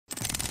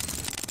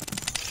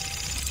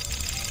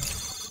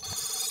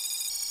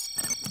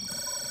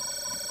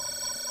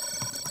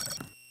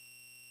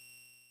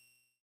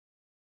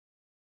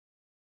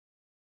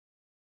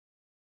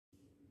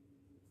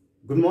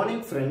Good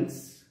morning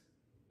friends.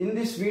 In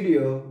this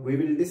video we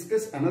will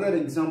discuss another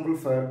example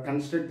for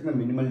constructing a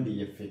minimal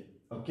DFA.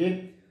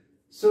 Okay.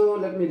 So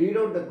let me read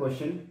out the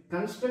question.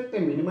 Construct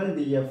a minimal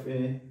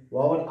DFA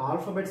over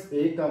alphabets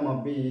A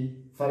comma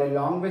B for a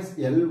longest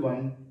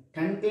L1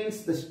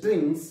 contains the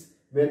strings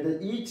where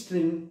each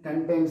string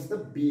contains the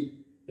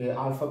B.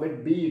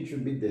 Alphabet B, it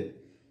should be there.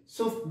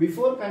 So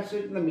before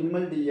constructing the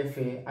minimal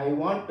DFA, I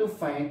want to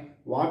find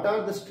what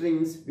are the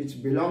strings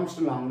which belongs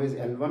to longest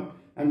L1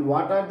 and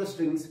what are the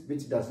strings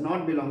which does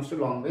not belongs to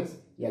longest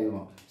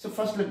L1. So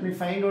first let me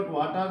find out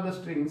what are the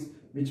strings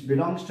which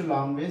belongs to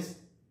longest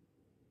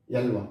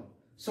L1.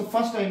 So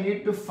first I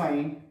need to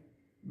find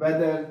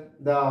whether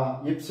the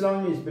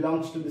epsilon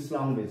belongs to this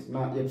longest.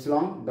 Now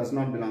epsilon does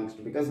not belongs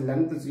to, because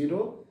length is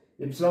 0,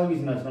 epsilon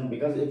is not,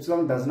 because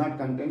epsilon does not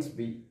contains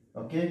B.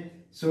 Okay,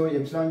 so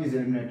epsilon is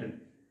eliminated.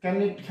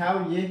 Can it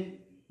have A?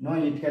 No,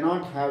 it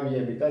cannot have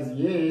A because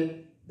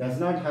A does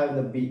not have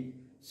the B.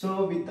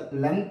 So with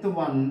length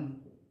 1,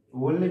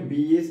 only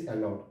B is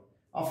allowed.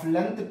 Of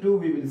length 2,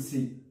 we will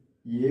see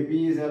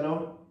AB is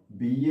allowed,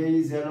 BA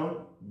is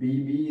allowed,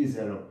 BB is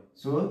allowed.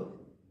 So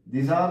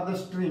these are the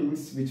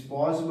strings which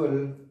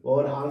possible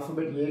over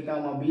alphabet A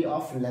comma B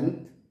of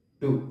length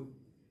 2.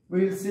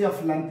 We will see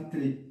of length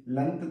 3.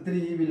 Length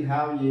 3 will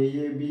have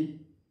AAB,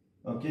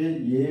 okay,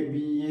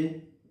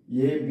 ABA,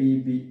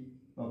 ABB.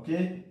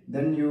 Okay,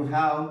 then you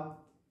have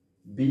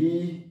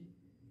BAB,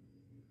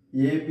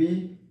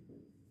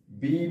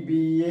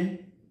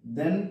 BBA,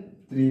 then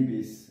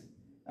 3Bs.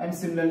 And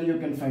similarly you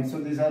can find, so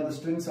these are the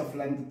strings of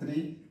length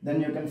 3,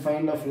 then you can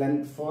find of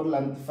length 4,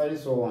 length 5,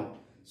 so on.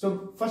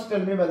 So first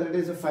tell me whether it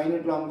is a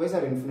finite longest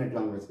or infinite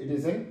longest. It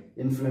is an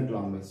infinite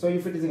longest. So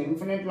if it is an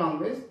infinite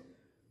longest,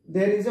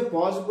 there is a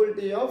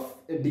possibility of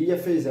a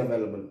DFA is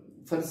available.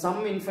 For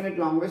some infinite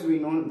longest we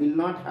will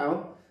not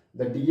have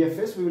the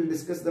DFAs, we will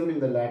discuss them in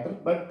the later.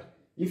 But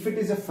if it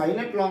is a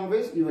finite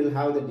longest, you will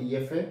have the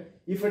DFA.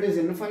 If it is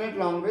infinite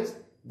longest,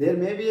 there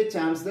may be a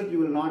chance that you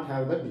will not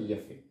have the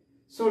DFA.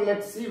 So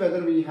let's see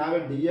whether we have a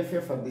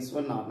DFA for this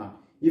one or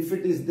not. If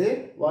it is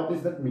there, what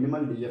is that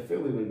minimal DFA,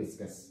 we will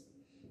discuss.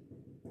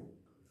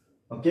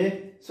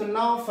 Okay, so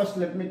now first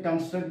let me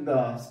construct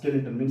the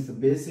skeleton, means the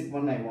basic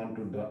one I want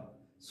to draw.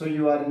 So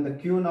you are in the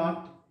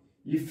Q0.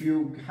 If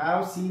you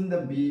have seen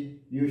the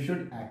B, you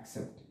should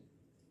accept.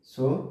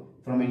 So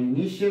from an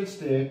initial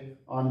state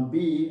on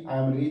B, I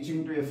am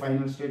reaching to a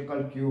final state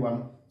called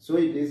Q1. So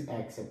it is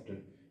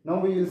accepted. Now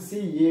we will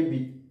see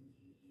AB.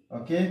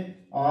 Okay,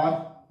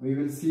 or we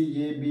will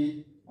see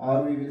AB,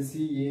 or we will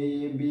see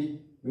AAB,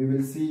 we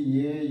will see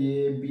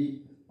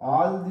AAB.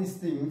 All these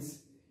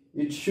things,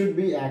 it should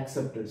be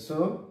accepted.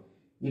 So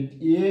it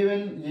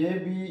even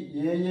AB,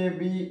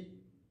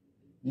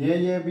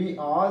 AAB,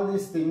 all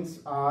these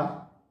things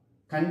are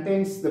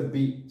contains the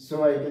B.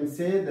 So I can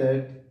say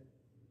that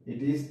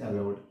it is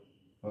allowed.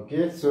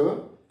 Okay,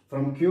 so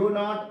from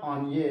Q0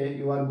 on A,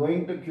 you are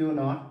going to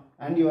Q0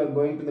 and you are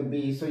going to the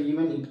B. So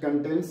even it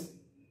contains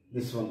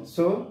this one.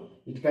 So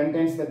it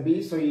contains the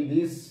B. So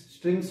these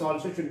strings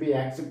also should be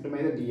accepted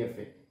by the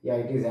DFA. Yeah,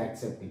 it is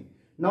accepting.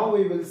 Now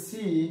we will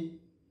see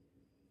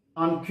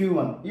on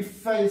Q1.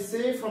 If I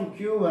say from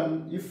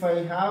Q1, if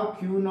I have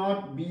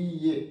Q0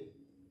 BA,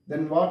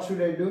 then what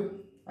should I do?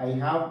 I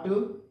have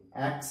to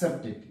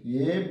accept it.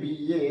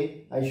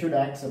 ABA, I should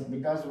accept,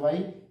 because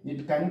why?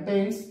 It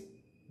contains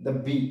the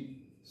B.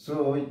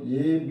 So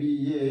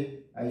ABA,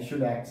 I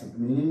should accept.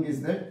 Meaning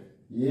is that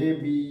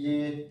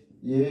ABA,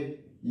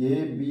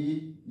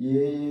 AB,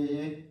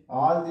 AAA,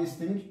 all these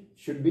things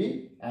should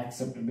be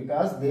accepted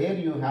because there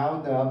you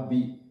have the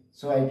B.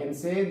 So I can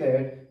say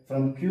that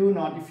from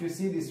Q0, if you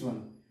see this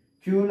one,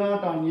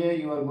 Q0 on A,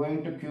 you are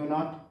going to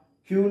Q0,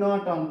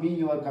 Q0 on B,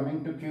 you are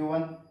coming to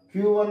Q1,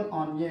 Q1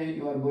 on A,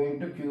 you are going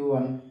to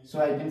Q1. So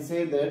I can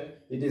say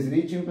that it is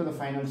reaching to the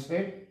final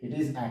state, it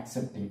is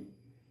accepting.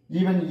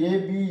 Even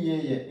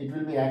ABAA, it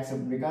will be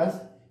accepted, because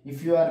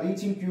if you are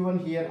reaching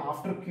Q1 here,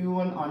 after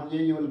Q1 on A,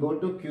 you will go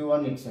to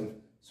Q1 itself.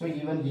 So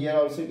even here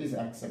also it is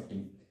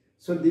accepting.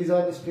 So these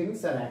are the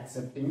strings are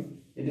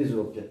accepting, it is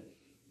okay.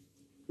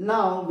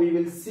 Now we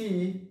will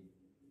see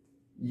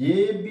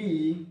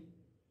AB,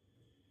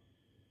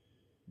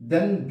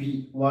 then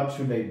B, what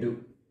should I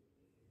do?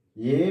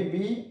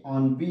 AB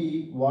on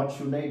B, what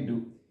should I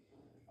do?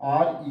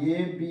 Or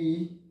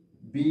AB,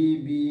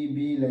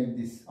 B like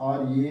this,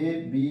 or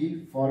A,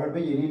 B followed by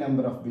any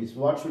number of B's.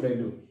 What should I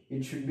do?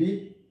 It should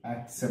be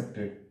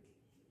accepted.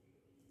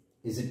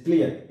 Is it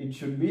clear? It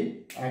should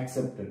be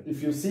accepted.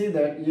 If you see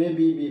that A,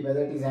 B, B,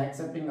 whether it is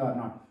accepting or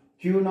not.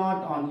 Q0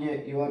 on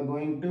A, you are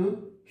going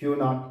to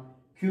Q0.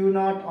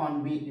 Q0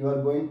 on B, you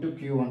are going to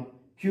Q1.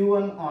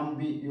 Q1 on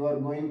B, you are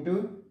going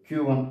to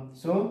Q1.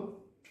 So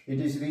it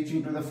is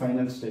reaching to the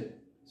final state.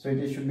 So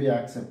it should be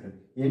accepted.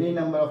 Any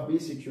number of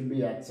B's, it should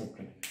be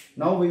accepted.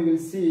 Now we will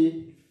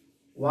see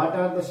what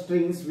are the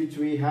strings which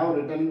we have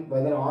written,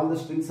 whether all the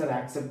strings are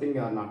accepting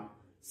or not.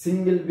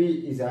 Single B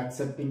is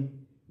accepting.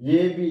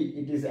 AB,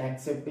 it is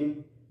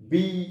accepting.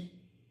 B,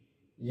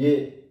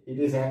 A, it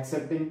is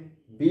accepting.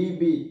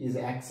 BB is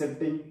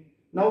accepting.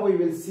 Now we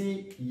will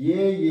see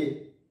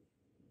AA.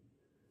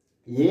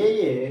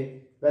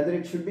 AA, whether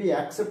it should be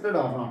accepted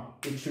or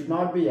not. It should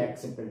not be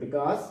accepted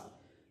because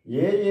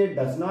AA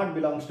does not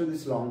belong to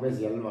this language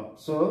L1.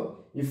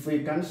 So if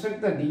we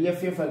construct the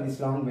DFA for this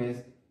language,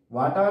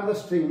 what are the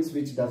strings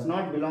which does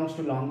not belong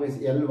to language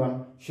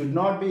L1 should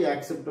not be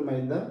accepted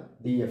by the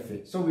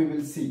DFA. So we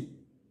will see.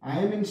 I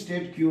am in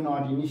state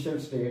Q0, initial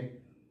state.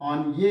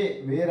 On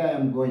A, where I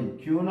am going?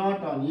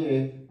 Q0 on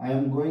A, I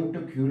am going to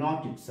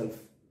Q0 itself.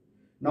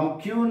 Now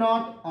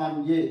Q0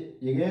 on A,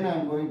 again I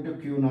am going to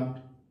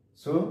Q0.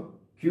 So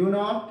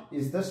Q0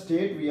 is the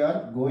state we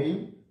are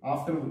going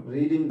after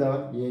reading the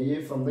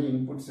AA from the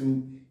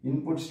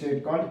input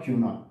state called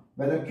Q0.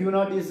 Whether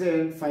Q0 is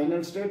a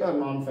final state or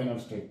non-final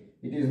state.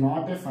 It is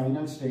not a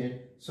final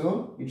state,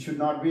 so it should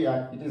not be,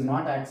 it is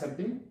not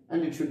accepting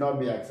and it should not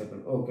be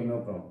accepted. Okay, no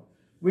problem.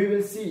 We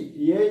will see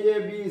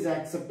AAB is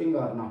accepting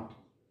or not.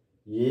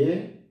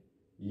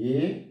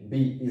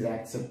 AAB is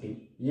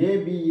accepting.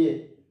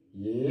 ABA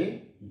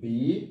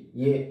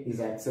is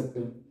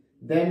accepting.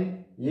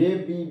 Then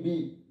ABB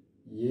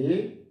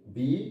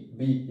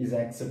is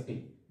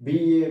accepting.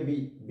 BAB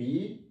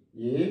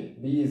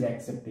is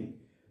accepting.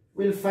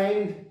 We'll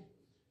find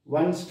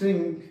one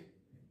string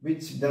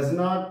which does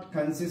not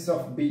consist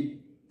of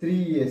B.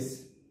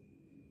 3As.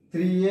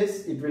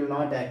 3As it will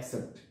not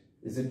accept.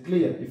 Is it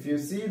clear? If you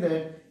see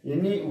that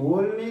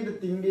only the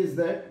thing is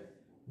that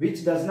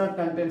which does not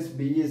contains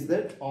B is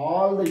that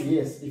all the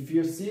A's. If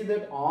you see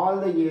that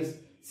all the A's,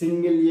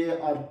 single A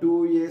or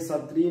 2 A's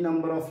or 3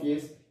 number of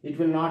A's, it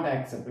will not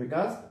accept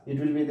because it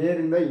will be there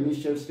in the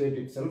initial state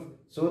itself.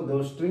 So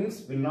those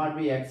strings will not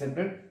be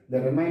accepted.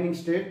 The remaining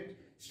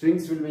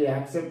strings will be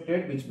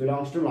accepted which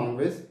belongs to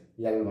language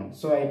L1.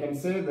 So I can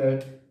say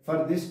that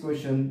for this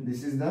question,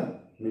 this is the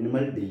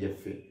minimal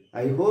DFA.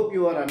 I hope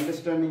you are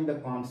understanding the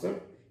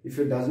concept. If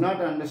you does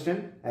not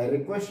understand, I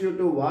request you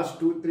to watch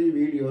 2-3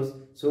 videos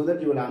so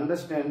that you will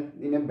understand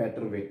in a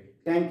better way.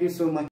 Thank you so much.